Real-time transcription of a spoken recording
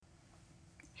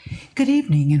Good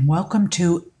evening and welcome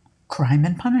to Crime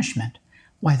and Punishment: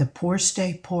 Why the Poor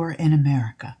Stay Poor in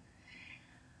America.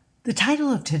 The title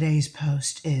of today's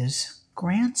post is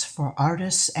Grants for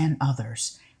Artists and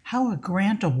Others: How a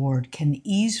Grant Award Can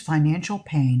Ease Financial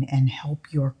Pain and Help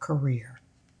Your Career.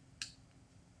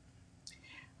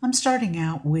 I'm starting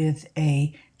out with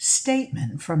a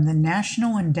statement from the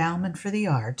National Endowment for the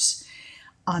Arts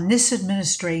on this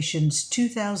administration's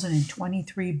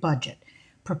 2023 budget,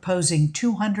 proposing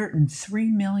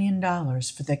 $203 million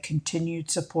for the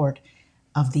continued support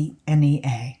of the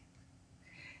NEA.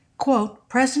 Quote,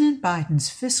 President Biden's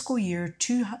fiscal year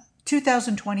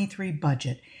 2023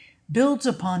 budget builds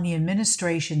upon the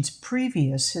administration's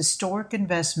previous historic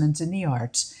investments in the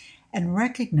arts and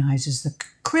recognizes the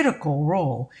critical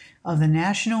role of the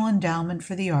National Endowment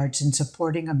for the Arts in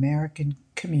supporting American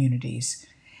communities,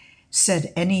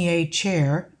 said NEA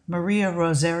Chair Maria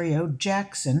Rosario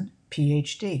Jackson,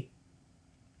 PhD.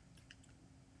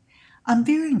 I'm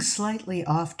veering slightly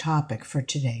off topic for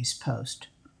today's post.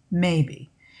 Maybe.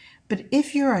 But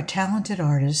if you're a talented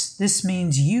artist, this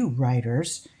means you,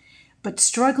 writers, but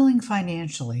struggling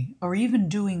financially or even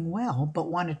doing well but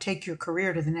want to take your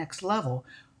career to the next level,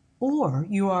 or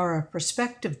you are a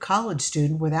prospective college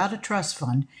student without a trust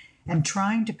fund and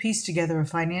trying to piece together a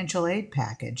financial aid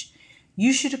package,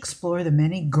 you should explore the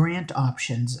many grant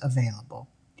options available.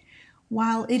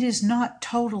 While it is not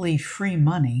totally free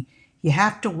money, you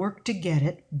have to work to get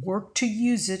it, work to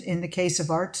use it in the case of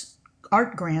art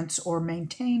grants, or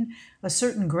maintain a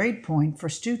certain grade point for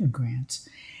student grants.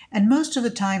 And most of the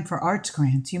time for arts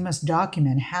grants, you must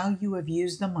document how you have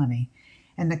used the money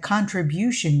and the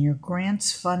contribution your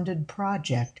grants-funded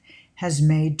project has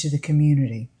made to the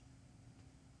community.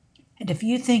 And if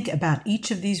you think about each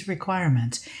of these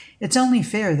requirements, it's only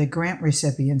fair that grant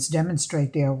recipients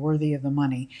demonstrate they are worthy of the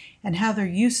money and how their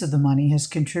use of the money has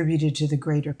contributed to the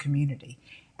greater community.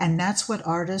 And that's what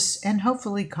artists and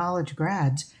hopefully college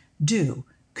grads do: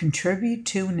 contribute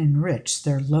to and enrich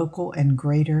their local and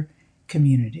greater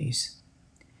communities.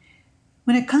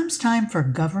 When it comes time for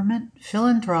government,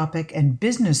 philanthropic, and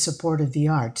business support of the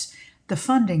arts, the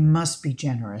funding must be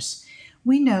generous.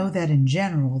 We know that in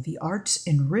general, the arts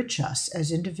enrich us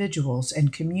as individuals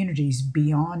and communities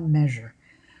beyond measure.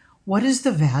 What is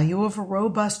the value of a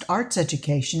robust arts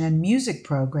education and music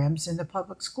programs in the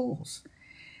public schools?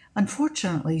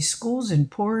 Unfortunately, schools in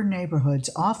poorer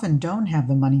neighborhoods often don't have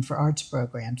the money for arts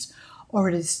programs, or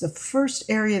it is the first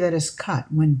area that is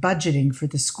cut when budgeting for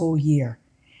the school year.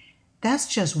 That's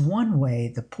just one way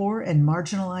the poor and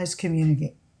marginalized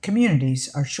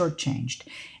communities are shortchanged,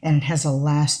 and it has a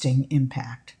lasting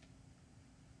impact.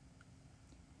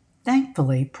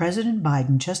 Thankfully, President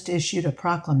Biden just issued a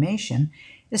proclamation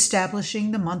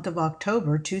establishing the month of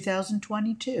October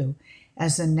 2022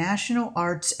 as the National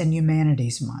Arts and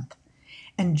Humanities Month,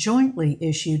 and jointly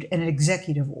issued an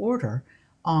executive order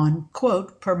on,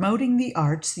 quote, promoting the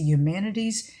arts, the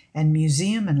humanities, and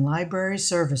museum and library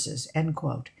services, end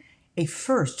quote, a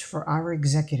first for our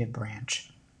executive branch.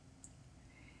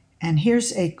 And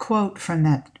here's a quote from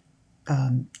that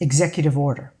executive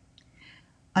order.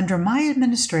 Under my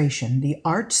administration, the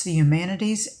arts, the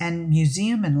humanities, and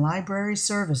museum and library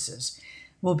services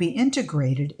will be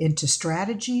integrated into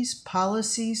strategies,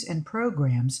 policies, and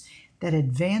programs that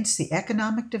advance the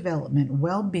economic development,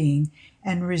 well-being,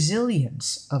 and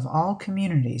resilience of all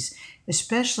communities,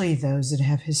 especially those that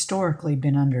have historically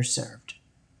been underserved.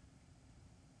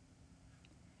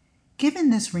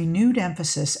 Given this renewed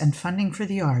emphasis and funding for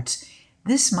the arts,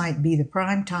 this might be the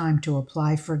prime time to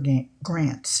apply for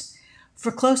grants.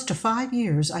 For close to 5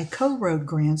 years, I co-wrote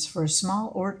grants for a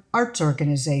small arts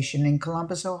organization in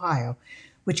Columbus, Ohio,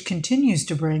 which continues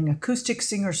to bring acoustic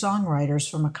singer-songwriters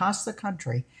from across the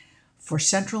country for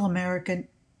Central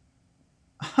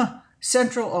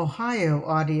Ohio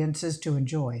audiences to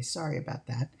enjoy. Sorry about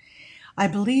that. I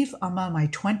believe I'm on my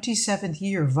 27th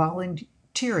year volunteering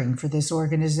for this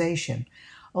organization,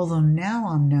 although now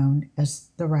I'm known as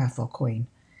the Raffle Queen.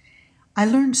 I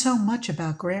learned so much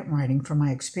about grant writing from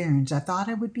my experience, I thought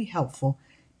it would be helpful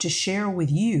to share with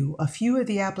you a few of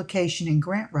the application and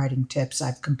grant writing tips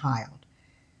I've compiled.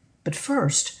 But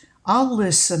first, I'll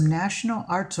list some national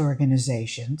arts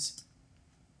organizations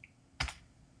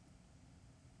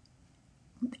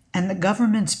and the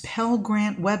government's Pell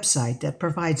Grant website that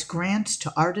provides grants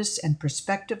to artists and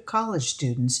prospective college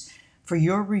students for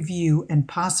your review and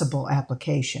possible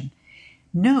application.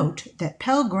 Note that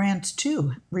Pell Grants,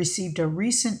 too, received a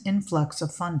recent influx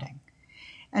of funding.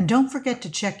 And don't forget to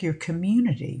check your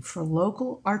community for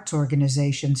local arts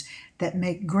organizations that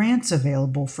make grants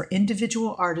available for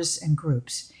individual artists and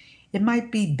groups. It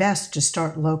might be best to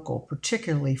start local,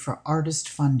 particularly for artist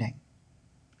funding.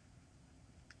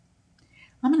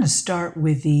 I'm going to start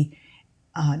with the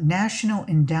National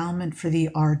Endowment for the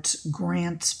Arts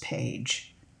grants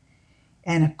page.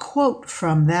 And a quote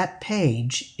from that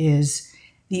page is,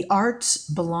 "The arts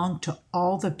belong to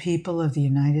all the people of the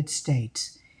United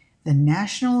States. The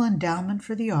National Endowment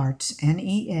for the Arts,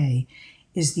 NEA,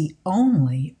 is the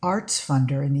only arts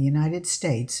funder in the United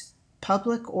States,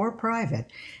 public or private,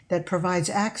 that provides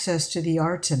access to the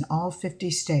arts in all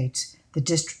 50 states, the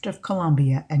District of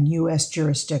Columbia, and U.S.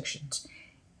 jurisdictions.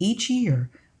 Each year,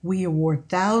 we award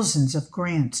thousands of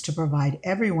grants to provide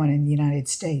everyone in the United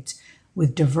States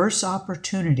with diverse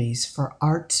opportunities for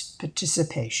arts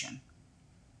participation."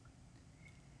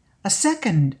 A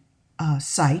second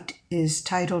site is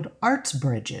titled Arts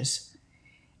Bridges,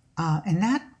 and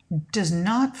that does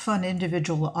not fund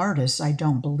individual artists, I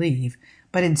don't believe,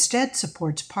 but instead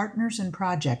supports partners and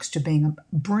projects to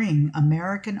bring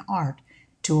American art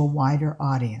to a wider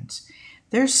audience.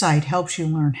 Their site helps you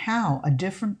learn how a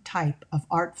different type of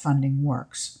art funding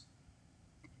works.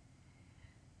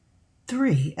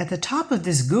 3. At the top of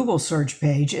this Google search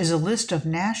page is a list of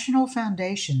national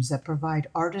foundations that provide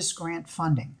artist grant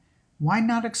funding. Why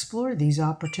not explore these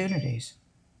opportunities?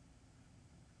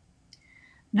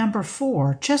 Number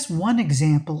 4, just one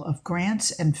example of grants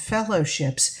and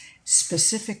fellowships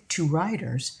specific to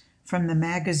writers from the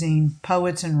magazine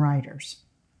Poets and Writers,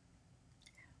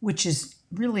 which is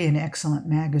really an excellent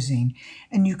magazine.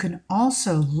 And you can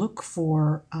also look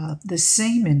for the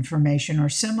same information or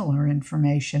similar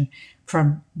information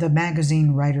from the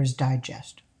magazine Writer's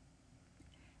Digest.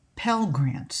 Pell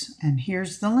Grants, and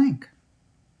here's the link.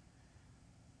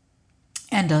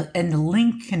 And the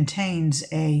link contains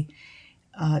a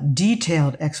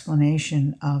detailed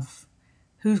explanation of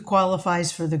who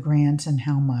qualifies for the grants and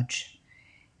how much,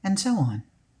 and so on.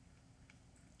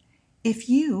 If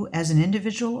you, as an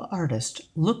individual artist,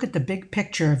 look at the big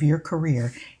picture of your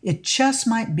career, it just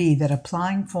might be that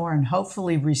applying for and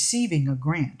hopefully receiving a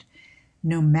grant,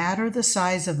 no matter the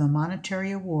size of the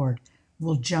monetary award,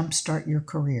 will jumpstart your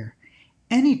career.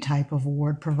 Any type of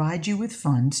award provides you with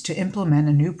funds to implement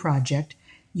a new project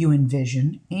you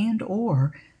envision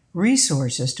and/or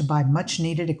resources to buy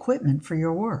much-needed equipment for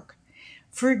your work.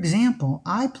 For example,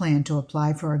 I plan to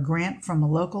apply for a grant from a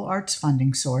local arts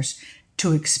funding source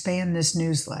to expand this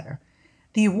newsletter.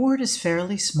 The award is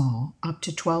fairly small, up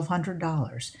to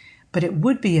 $1,200, but it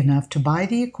would be enough to buy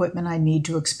the equipment I need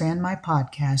to expand my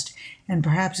podcast and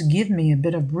perhaps give me a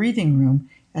bit of breathing room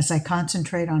as I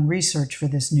concentrate on research for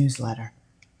this newsletter.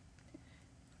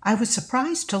 I was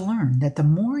surprised to learn that the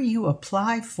more you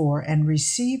apply for and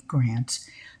receive grants,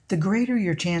 the greater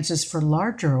your chances for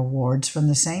larger awards from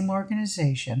the same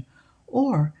organization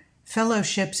or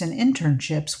fellowships and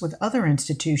internships with other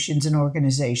institutions and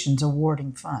organizations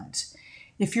awarding funds.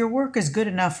 If your work is good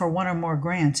enough for one or more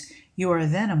grants, you are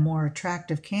then a more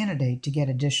attractive candidate to get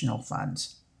additional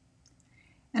funds.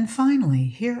 And finally,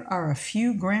 here are a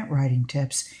few grant writing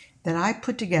tips that I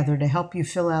put together to help you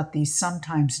fill out these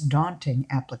sometimes daunting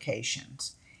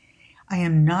applications. I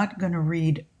am not going to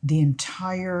read the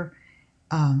entire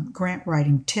grant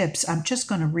writing tips. I'm just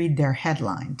going to read their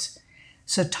headlines.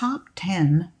 So top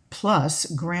 10 plus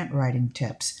grant writing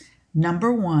tips.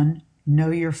 Number 1,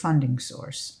 know your funding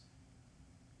source.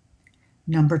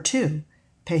 Number 2,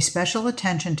 pay special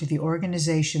attention to the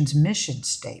organization's mission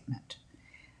statement.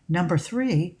 Number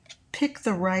 3, pick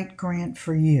the right grant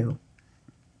for you.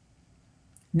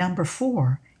 Number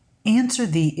 4, answer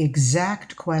the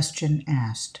exact question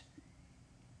asked.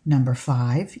 Number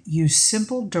 5, use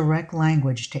simple, direct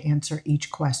language to answer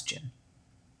each question.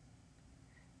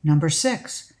 Number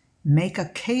 6, make a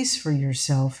case for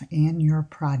yourself and your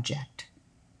project.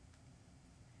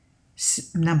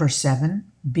 Number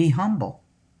 7, be humble.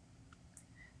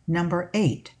 Number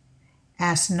 8,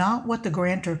 ask not what the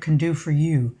grantor can do for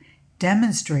you,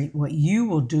 demonstrate what you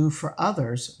will do for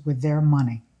others with their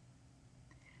money.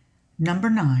 Number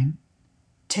 9,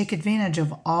 take advantage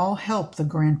of all help the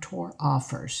grantor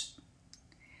offers.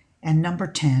 And number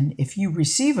 10, if you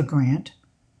receive a grant,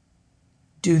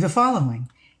 do the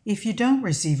following. If you don't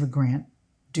receive a grant,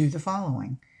 do the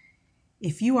following.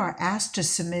 If you are asked to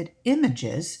submit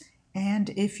images, and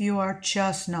if you are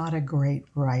just not a great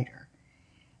writer.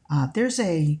 There's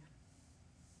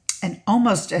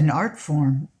almost an art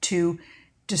form to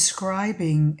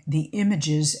describing the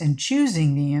images and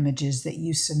choosing the images that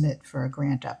you submit for a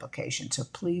grant application. So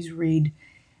please read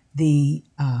the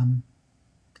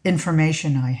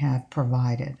information I have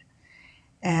provided.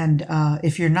 And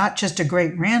if you're not just a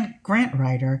great grant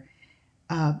writer,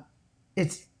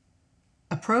 it's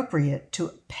appropriate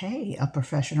to pay a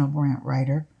professional grant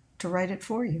writer to write it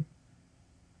for you.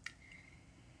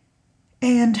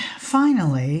 And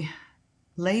finally,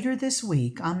 Later this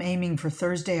week, I'm aiming for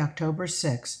Thursday, October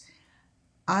 6th.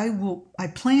 I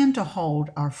plan to hold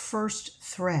our first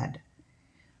thread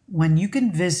when you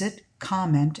can visit,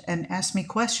 comment, and ask me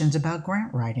questions about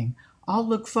grant writing. I'll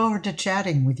look forward to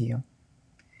chatting with you.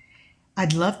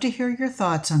 I'd love to hear your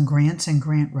thoughts on grants and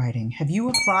grant writing. Have you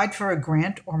applied for a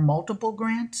grant or multiple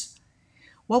grants?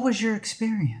 What was your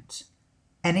experience?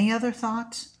 Any other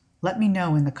thoughts? Let me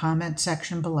know in the comment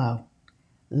section below.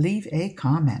 Leave a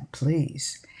comment,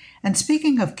 please. And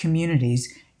speaking of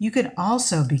communities, you can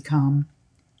also become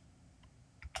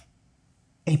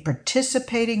a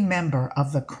participating member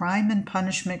of the crime and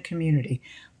punishment community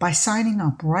by signing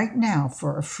up right now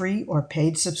for a free or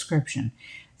paid subscription.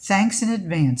 Thanks in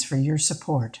advance for your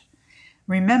support.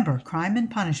 Remember, Crime and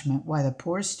Punishment: Why the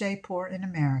Poor Stay Poor in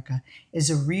America is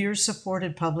a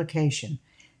reader-supported publication.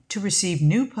 To receive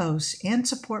new posts and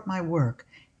support my work,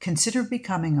 consider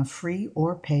becoming a free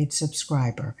or paid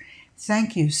subscriber.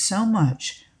 Thank you so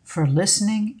much for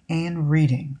listening and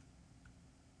reading.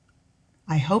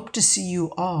 I hope to see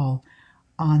you all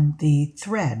on the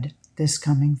thread this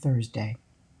coming Thursday.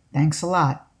 Thanks a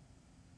lot.